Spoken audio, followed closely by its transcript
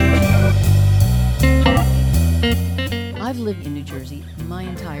I've lived in New Jersey my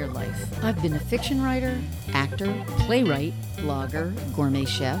entire life. I've been a fiction writer, actor, playwright, blogger, gourmet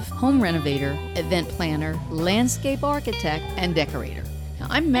chef, home renovator, event planner, landscape architect, and decorator. Now,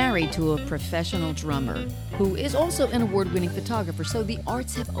 I'm married to a professional drummer who is also an award-winning photographer, so the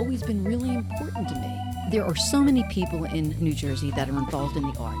arts have always been really important to me. There are so many people in New Jersey that are involved in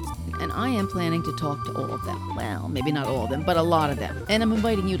the arts, and I am planning to talk to all of them. Well, maybe not all of them, but a lot of them. And I'm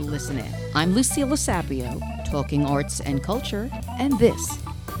inviting you to listen in. I'm Lucille Sapio, talking arts and culture, and this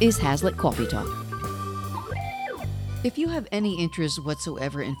is Hazlitt Coffee Talk. If you have any interest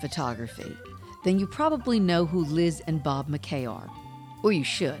whatsoever in photography, then you probably know who Liz and Bob McKay are. Or you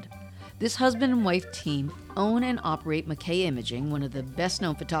should. This husband and wife team own and operate McKay Imaging, one of the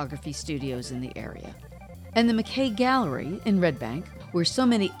best-known photography studios in the area. And the McKay Gallery in Red Bank, where so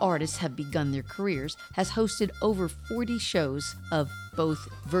many artists have begun their careers, has hosted over 40 shows of both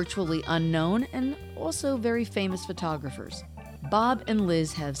virtually unknown and also very famous photographers. Bob and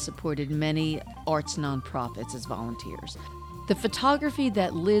Liz have supported many arts nonprofits as volunteers. The photography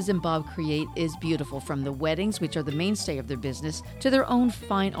that Liz and Bob create is beautiful, from the weddings, which are the mainstay of their business, to their own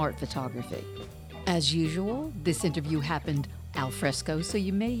fine art photography. As usual, this interview happened al fresco, so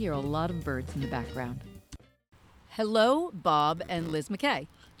you may hear a lot of birds in the background. Hello, Bob and Liz McKay.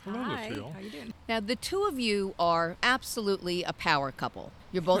 Hello, Hi, Lucille. how you doing? Now, the two of you are absolutely a power couple.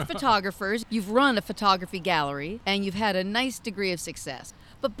 You're both photographers, you've run a photography gallery, and you've had a nice degree of success.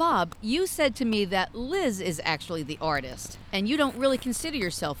 But Bob, you said to me that Liz is actually the artist, and you don't really consider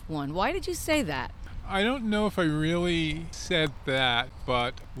yourself one. Why did you say that? I don't know if I really said that,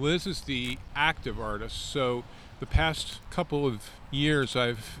 but Liz is the active artist. So the past couple of years,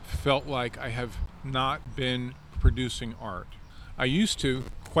 I've felt like I have not been producing art. I used to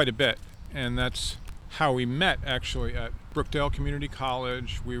quite a bit, and that's how we met actually at Brookdale Community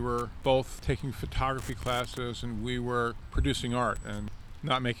College. We were both taking photography classes, and we were producing art and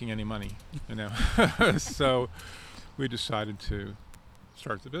not making any money, So we decided to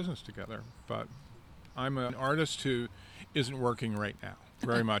start the business together. But I'm an artist who isn't working right now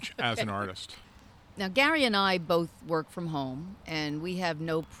very much as an artist. Now, Gary and I both work from home, and we have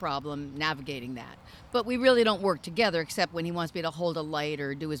no problem navigating that. But we really don't work together, except when he wants me to hold a light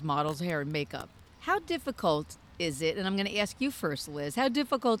or do his model's hair and makeup. How difficult is it, and I'm going to ask you first, Liz, how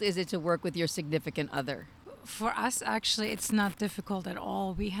difficult is it to work with your significant other? For us, actually, it's not difficult at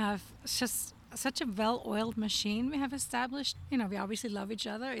all. We have just such a well-oiled machine we have established. We obviously love each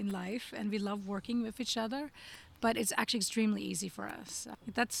other in life, and we love working with each other, but it's actually extremely easy for us.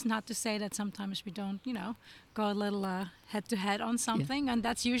 That's not to say that sometimes we don't, go a little head-to-head on something, and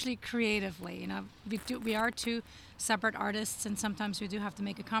that's usually creatively. We are two separate artists, and sometimes we do have to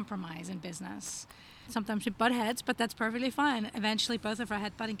make a compromise in business. Sometimes we butt heads, but that's perfectly fine. Eventually, both of our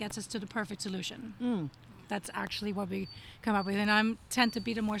headbutting gets us to the perfect solution. That's actually what we come up with. And I tend to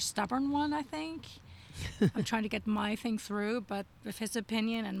be the more stubborn one, I think. I'm trying to get my thing through, but with his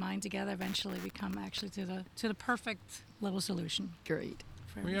opinion and mine together, eventually we come actually to the perfect little solution. Great.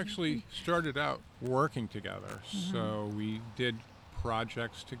 We actually started out working together. So we did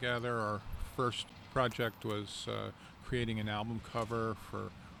projects together. Our first project was creating an album cover for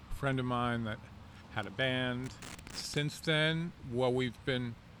a friend of mine that had a band. Since then, we've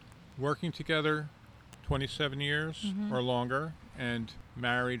been working together 27 years or longer, and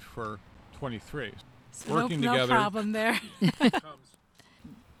married for 23. So Working no together. problem there.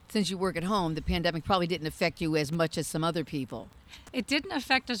 Since you work at home, the pandemic probably didn't affect you as much as some other people. It didn't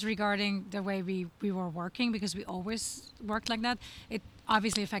affect us regarding the way we were working, because we always worked like that. It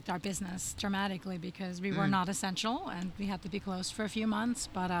obviously affected our business dramatically because we were not essential and we had to be closed for a few months.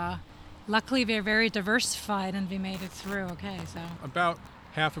 But luckily, we're very diversified and we made it through okay. So About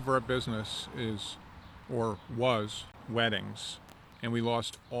half of our business was weddings, and we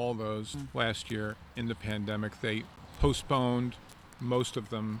lost all those last year in the pandemic. They postponed most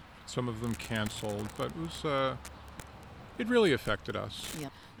of them, some of them canceled, but it really affected us. Yeah.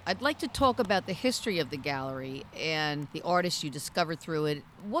 I'd like to talk about the history of the gallery and the artists you discovered through it.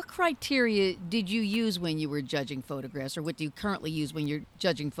 What criteria did you use when you were judging photographs, or what do you currently use when you're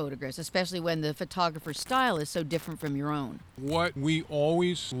judging photographs, especially when the photographer's style is so different from your own? What we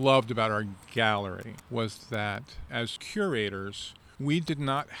always loved about our gallery was that as curators, we did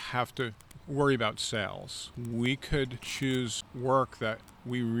not have to worry about sales. We could choose work that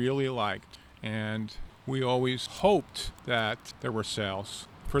we really liked, and we always hoped that there were sales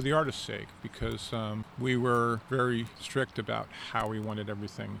for the artist's sake, because we were very strict about how we wanted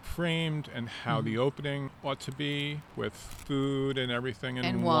everything framed and how the opening ought to be, with food and everything,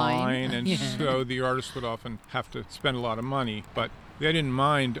 and wine. And so the artist would often have to spend a lot of money, but they didn't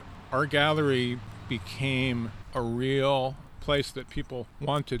mind. Our gallery became a real place that people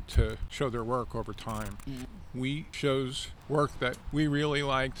wanted to show their work over time. We chose work that we really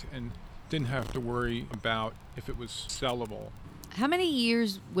liked and didn't have to worry about if it was sellable. How many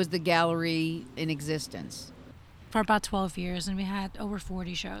years was the gallery in existence? For about 12 years, and we had over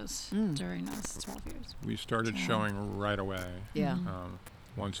 40 shows during those 12 years. We started showing right away. Yeah.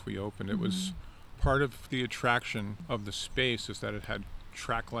 Once we opened, it was part of the attraction of the space is that it had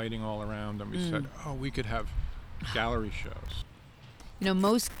track lighting all around, and we said, oh, we could have gallery shows. You know,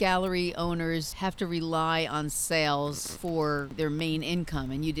 most gallery owners have to rely on sales for their main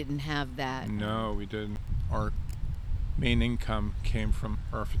income, and you didn't have that. No, we didn't. Our main income came from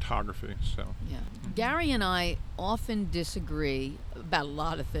our photography, so. Yeah. Gary and I often disagree about a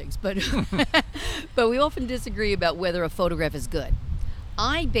lot of things, but but we often disagree about whether a photograph is good.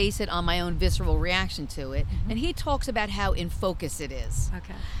 I base it on my own visceral reaction to it, and he talks about how in focus it is.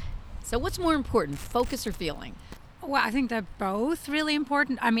 Okay. So what's more important, focus or feeling? Well, I think they're both really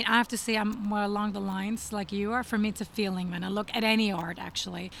important. I mean, I have to say I'm more along the lines like you are. For me, it's a feeling when I look at any art,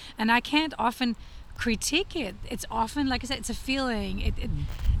 actually. And I can't often critique it. It's often, like I said, it's a feeling.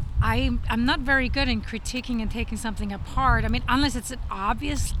 I'm not very good in critiquing and taking something apart. I mean, unless it's an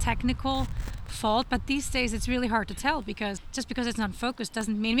obvious technical fault. But these days, it's really hard to tell because just because it's not focused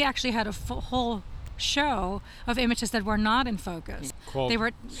doesn't mean we actually had a whole show of images that were not in focus. Called They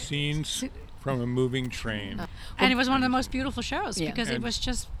were Scenes from a Moving Train. And it was one of the most beautiful shows because it And was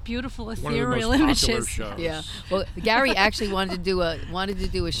just beautiful, One of the ethereal most popular images. shows. Yeah. Well, Gary actually wanted to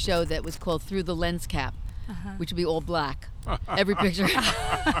do a show that was called Through the Lens Cap, which would be all black. Every picture.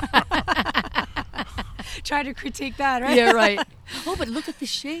 Try to critique that, right? Yeah, right. Oh, but look at the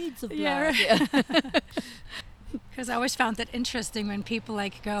shades of black. Yeah, right. Because I always found that interesting when people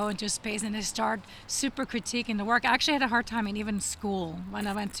like go into space and they start super critiquing the work. I actually had a hard time in even school when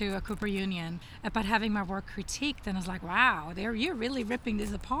I went to a Cooper Union about having my work critiqued, and I was like, "Wow, you're really ripping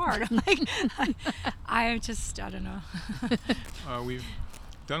this apart." I'm like, I don't know. We've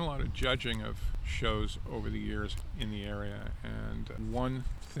done a lot of judging of shows over the years in the area, and one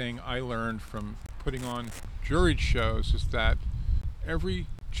thing I learned from putting on juried shows is that every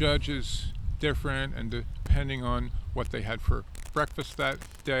judge is different, and depending on what they had for breakfast that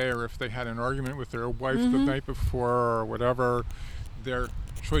day or if they had an argument with their wife the night before or whatever, their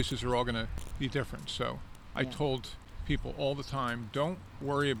choices are all going to be different. So I told people all the time, don't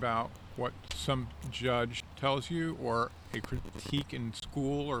worry about what some judge tells you or a critique in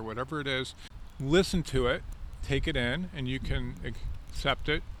school or whatever it is. Listen to it, take it in, and you can accept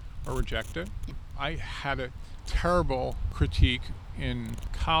it or reject it. I had a terrible critique in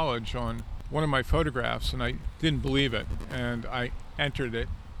college on one of my photographs, and I didn't believe it, and I entered it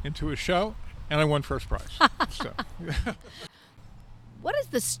into a show, and I won first prize. So. What is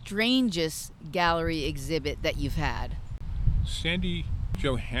the strangest gallery exhibit that you've had? Sandy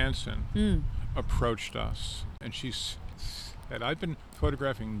Johansson approached us, and she said, I've been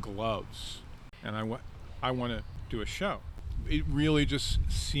photographing gloves, and I want to do a show. It really just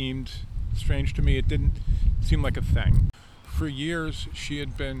seemed strange to me. It didn't seem like a thing. For years, she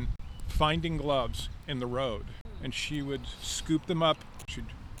had been finding gloves in the road, and she would scoop them up. She'd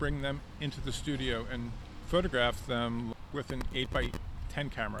bring them into the studio and photograph them with an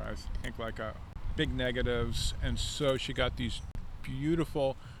 8x10 camera, I think, like a big negatives. And so she got these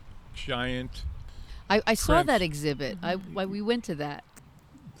beautiful, giant I saw prints. that exhibit. We went to that.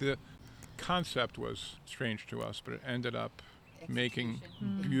 The concept was strange to us, but it ended up making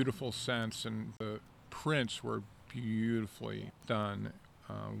beautiful sense, and the prints were beautifully done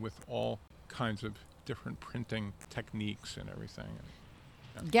with all kinds of different printing techniques and everything.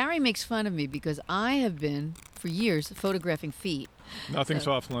 Gary makes fun of me because I have been, for years, photographing feet. Nothing's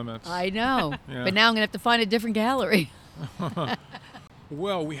off limits. I know, Yeah. but now I'm going to have to find a different gallery.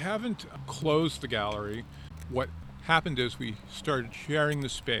 Well, we haven't closed the gallery. What happened is we started sharing the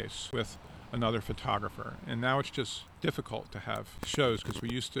space with another photographer, and now it's just difficult to have shows because we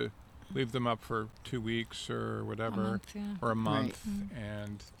used to leave them up for 2 weeks or whatever, or a month,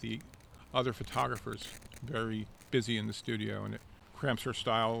 and the other photographer's very busy in the studio, and it cramps her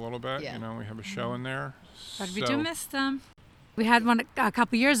style a little bit. Yeah. You know, we have a show in there. But we do miss them. We had one a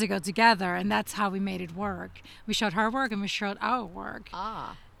couple years ago together, and that's how we made it work. We showed her work and we showed our work.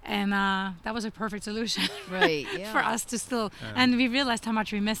 Ah, And that was a perfect solution right, yeah. for us to still, and we realized how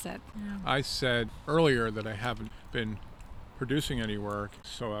much we miss it. I said earlier that I haven't been producing any work,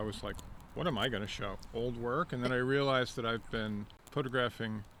 so I was like, what am I going to show? Old work? And then I realized that I've been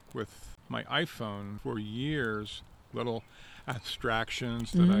photographing with my iPhone for years, little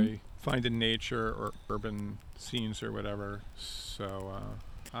abstractions that I find in nature or urban scenes or whatever. So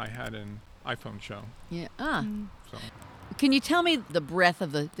I had an iPhone show. Yeah. So Can you tell me the breadth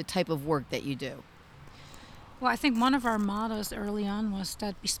of the type of work that you do? Well, I think one of our mottos early on was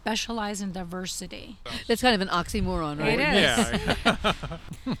that we specialize in diversity. That's kind of an oxymoron, right? It is. Yeah.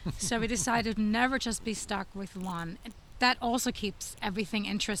 So we decided to never just be stuck with one. That also keeps everything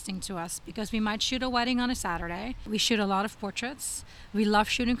interesting to us because we might shoot a wedding on a Saturday. We shoot a lot of portraits. We love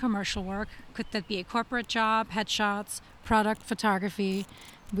shooting commercial work. Could that be a corporate job, headshots, product photography?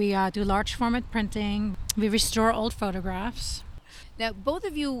 We do large format printing. We restore old photographs. Now, both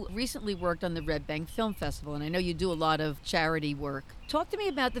of you recently worked on the Red Bank Film Festival, and I know you do a lot of charity work. Talk to me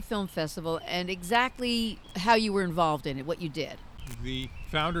about the film festival and exactly how you were involved in it, what you did. The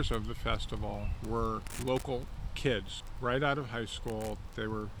founders of the festival were local kids right out of high school. They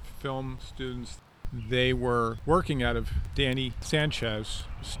were film students. They were working out of Danny Sanchez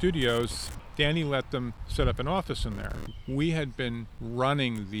Studios. Danny let them set up an office in there. We had been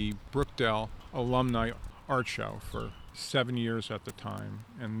running the Brookdale Alumni Art Show for 7 years at the time,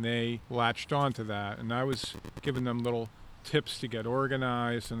 and they latched on to that, and I was giving them little tips to get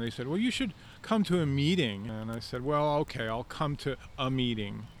organized, and they said, well, you should come to a meeting. And I said, well, okay, I'll come to a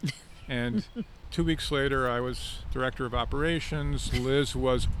meeting. And 2 weeks later, I was director of operations. Liz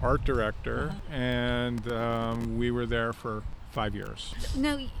was art director, and we were there for 5 years.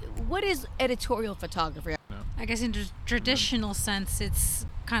 Now, what is editorial photography? I guess in the traditional sense, it's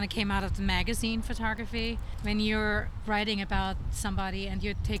kind of came out of the magazine photography. When you're writing about somebody and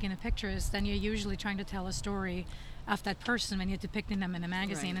you're taking the pictures, then you're usually trying to tell a story of that person when you're depicting them in a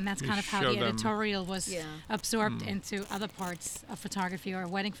magazine. Right. And that's You kind of how show the them. editorial was Yeah. absorbed into other parts of photography or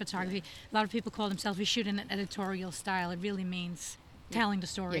wedding photography. A lot of people call themselves, we shoot in an editorial style. It really means telling the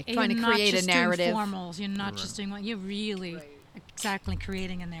story. Yeah, trying to You're not create a just narrative. doing formals. You're not just doing what you're really exactly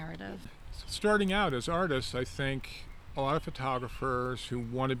creating a narrative. Starting out as artists, I think a lot of photographers who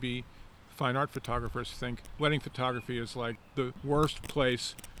want to be fine art photographers think wedding photography is like the worst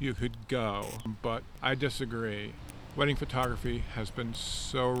place you could go. But I disagree. Wedding photography has been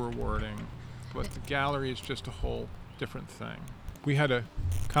so rewarding, but the gallery is just a whole different thing. We had a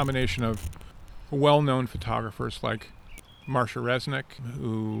combination of well-known photographers like Marcia Resnick,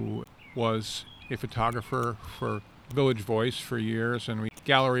 who was a photographer for Village Voice for years, and the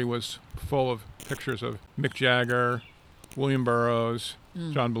gallery was full of pictures of Mick Jagger, William Burroughs,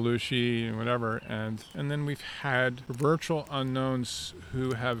 John Belushi, and whatever. And then we've had virtual unknowns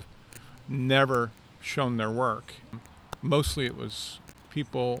who have never shown their work. Mostly it was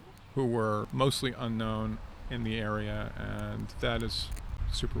people who were mostly unknown in the area, and that is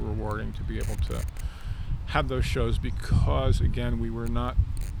super rewarding to be able to have those shows because, again, we were not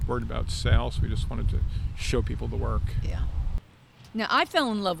worried about sales. We just wanted to show people the work. Yeah. Now, I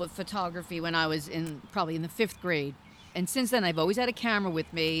fell in love with photography when I was probably in the 5th grade. And since then, I've always had a camera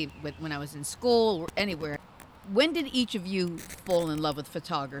with me when I was in school or anywhere. When did each of you fall in love with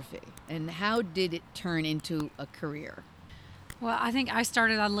photography? And how did it turn into a career? Well, I think I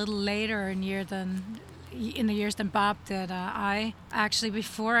started a little later in the years than Bob did. I actually,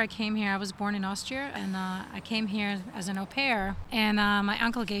 before I came here, I was born in Austria, and I came here as an au pair. And my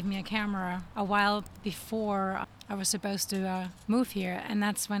uncle gave me a camera a while before I was supposed to move here, and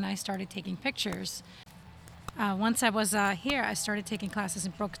that's when I started taking pictures. Once I was here, I started taking classes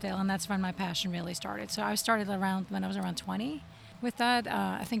in Brookdale, and that's when my passion really started. So I started when I was around 20 with that.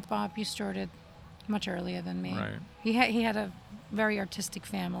 I think, Bob, you started much earlier than me. Right. He had a very artistic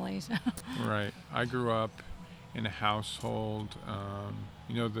family. So. Right. I grew up in a household.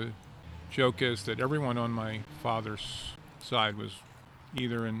 The joke is that everyone on my father's side was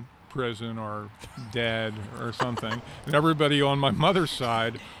either in prison or dead or something. And everybody on my mother's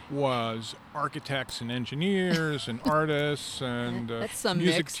side was architects and engineers and artists and That's some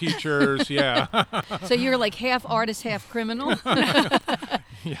music mix. teachers. Yeah. So you're like half artist, half criminal?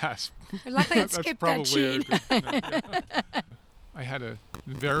 Yes. Luckily, it That's skipped that probably sheet. I had a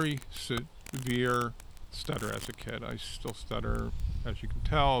very severe stutter as a kid. I still stutter, as you can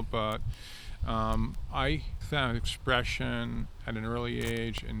tell, but I found expression at an early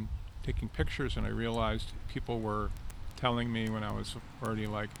age in taking pictures, and I realized people were telling me when I was already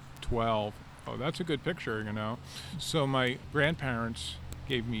like 12, oh, that's a good picture, So my grandparents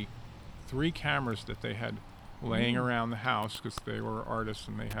gave me 3 cameras that they had laying around the house because they were artists,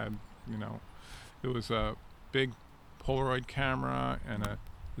 and they had, it was a big Polaroid camera and a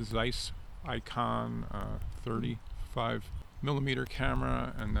Zeiss Icon 35 millimeter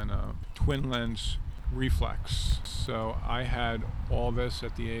camera, and then a twin lens reflex. So I had all this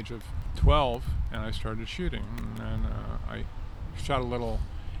at the age of 12, and I started shooting. And I shot a little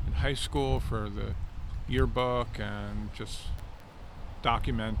in high school for the yearbook, and just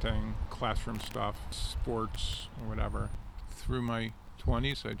documenting classroom stuff, sports, or whatever. Through my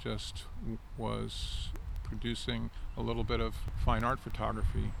 20s, I just was producing a little bit of fine art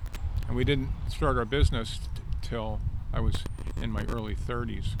photography. And we didn't start our business till I was in my early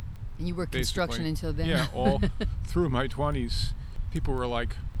 30s. And you worked construction Basically. until then? Yeah, all through my 20s, people were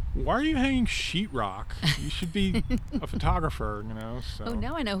like, why are you hanging sheetrock? You should be a photographer, you know. So Oh,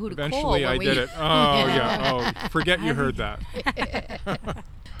 now I know who to call. eventually I did it. Oh, yeah. Oh, forget you heard that.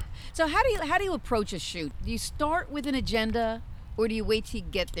 So how do you approach a shoot? Do you start with an agenda, or do you wait till you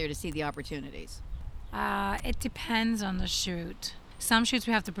get there to see the opportunities? It depends on the shoot. Some shoots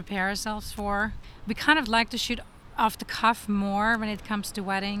we have to prepare ourselves for. We kind of like to shoot off the cuff more when it comes to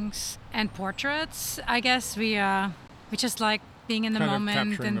weddings and portraits. I guess we just like being in the Kind of moment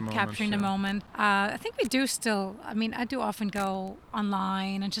capturing and the moments, capturing the yeah. moment. I think we do still. I mean, I do often go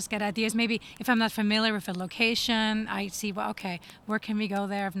online and just get ideas. Maybe if I'm not familiar with a location, I see, well, okay, where can we go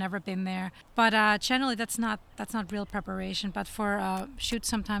there? I've never been there. But generally, that's not real preparation. But for shoots,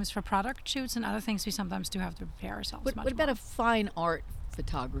 sometimes for product shoots and other things, we sometimes do have to prepare ourselves. What much about more. a fine art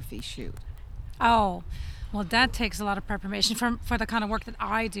photography shoot? Oh, well, that takes a lot of preparation for the kind of work that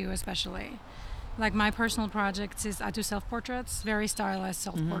I do, especially. Like my personal projects is I do self-portraits, very stylized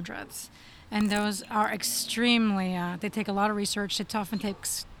self-portraits. And those are extremely, they take a lot of research. It often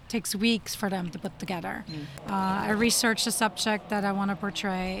takes weeks for them to put together. I research the subject that I want to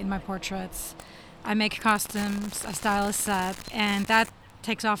portray in my portraits. I make costumes, I style a set, and that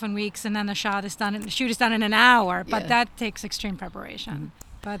takes often weeks, and then the shoot is done in an hour, but Yeah. that takes extreme preparation.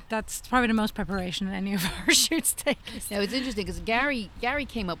 But that's probably the most preparation that any of our shoots take. Now it's interesting because Gary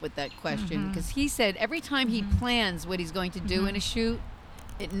came up with that question because he said every time he plans what he's going to do in a shoot,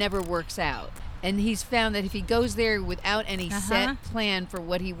 it never works out. And he's found that if he goes there without any set plan for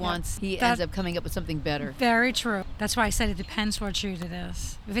what he wants, he ends up coming up with something better. Very true. That's why I said it depends what shoot it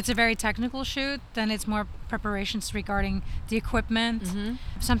is. If it's a very technical shoot, then it's more preparations regarding the equipment.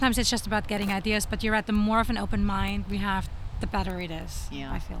 Sometimes it's just about getting ideas, but you're at the more of an open mind we have, the better it is.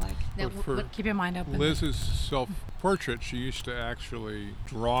 Yeah. I feel like. Now, But for Keep your mind open. Liz's self-portrait, she used to actually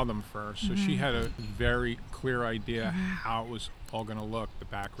draw them first, so she had a very clear idea how it was all going to look, the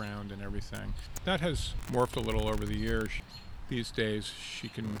background and everything. That has morphed a little over the years. These days, she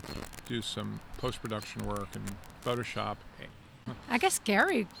can do some post-production work in Photoshop. I guess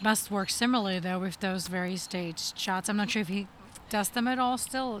Gary must work similarly though with those very staged shots. I'm not sure if he does them at all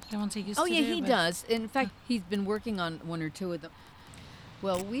still, the ones he used Oh, to yeah, do. he but- does. In fact, he's been working on one or two of them.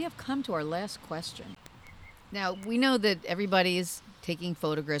 Well, we have come to our last question. Now, we know that everybody is taking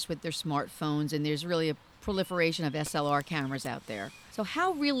photographs with their smartphones, and there's really a proliferation of SLR cameras out there. So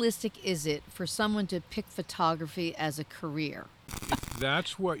how realistic is it for someone to pick photography as a career? If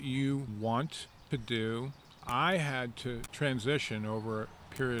that's what you want to do, I had to transition over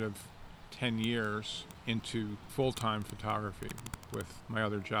a period of 10 years into full-time photography with my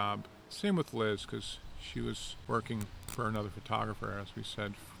other job. Same with Liz, because she was working for another photographer, as we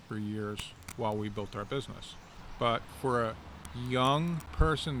said, for years while we built our business. But for a young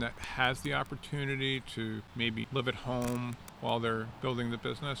person that has the opportunity to maybe live at home while they're building the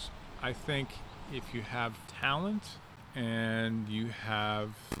business, I think if you have talent and you have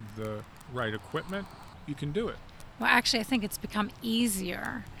the right equipment, you can do it. Well, actually, I think it's become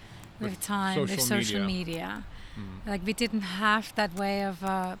easier with time, with social social media. Like we didn't have that way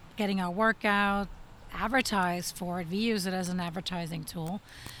of getting our work out, advertise for it. We use it as an advertising tool.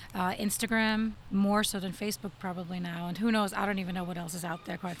 Instagram, more so than Facebook probably now. And who knows, I don't even know what else is out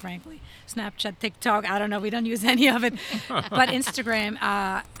there, quite frankly. Snapchat, TikTok, I don't know, we don't use any of it. But Instagram,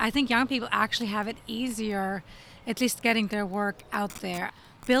 I think young people actually have it easier, at least getting their work out there.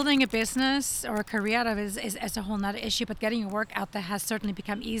 Building a business or a career out of it is a whole nother issue, but getting your work out there has certainly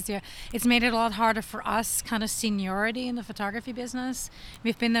become easier. It's made it a lot harder for us, kind of seniority in the photography business.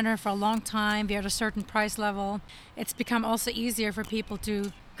 We've been there for a long time. We're at a certain price level. It's become also easier for people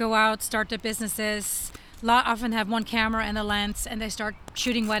to go out, start their businesses. A lot often have one camera and a lens, and they start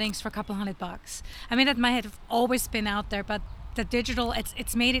shooting weddings for a couple $100. I mean, that might have always been out there, but the digital,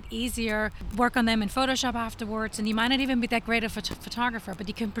 it's made it easier. Work on them in Photoshop afterwards, and you might not even be that great of a photographer, but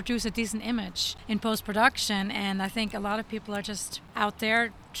you can produce a decent image in post-production. And I think a lot of people are just out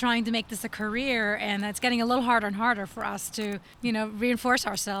there trying to make this a career, and it's getting a little harder and harder for us to, reinforce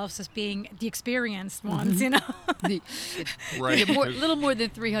ourselves as being the experienced ones, Right. A because little more than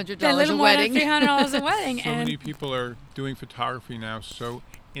 $300 A little a more wedding. than $300 a wedding. so and many people are doing photography now so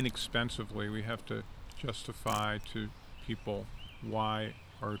inexpensively. We have to justify to people why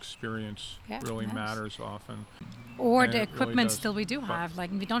our experience really yes. matters often. Or And the it really equipment does. still we do But- have.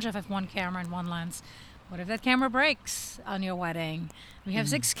 Like we don't just have one camera and one lens. What if that camera breaks on your wedding? We have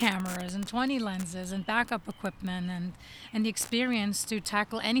 6 cameras and 20 lenses and backup equipment and the experience to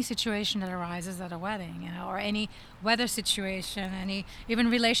tackle any situation that arises at a wedding, or any weather situation, even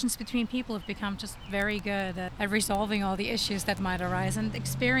relations between people have become just very good at resolving all the issues that might arise. And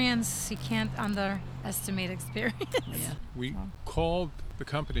experience, you can't underestimate experience. Yeah. We called the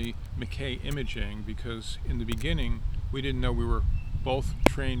company McKay Imaging because in the beginning we didn't know we were both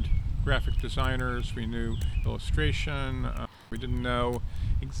trained graphic designers. We knew illustration. We didn't know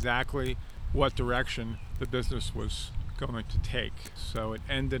exactly what direction the business was going to take. So it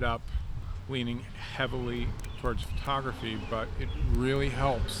ended up leaning heavily towards photography, but it really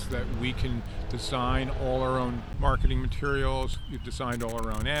helps that we can design all our own marketing materials. We've designed all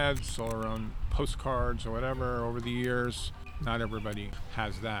our own ads, all our own postcards or whatever over the years. Not everybody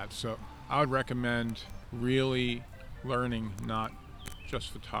has that. So I would recommend really learning not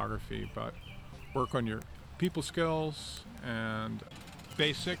just photography, but work on your people skills, and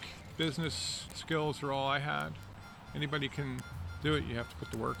basic business skills are all I had. Anybody can do it. You have to put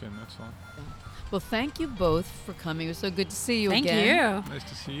the work in, that's all. Well, thank you both for coming. It was so good to see you Thank again. you. Nice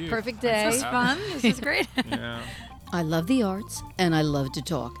to see you. Perfect day. This is fun. This is great. Yeah. I love the arts and I love to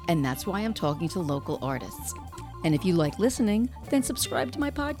talk, and that's why I'm talking to local artists. And if you like listening, then subscribe to my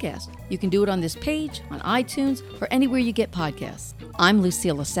podcast. You can do it on this page, on iTunes, or anywhere you get podcasts. I'm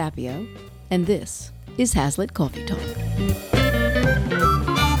Lucilla Sapio, and this is Hazlitt Coffee Talk.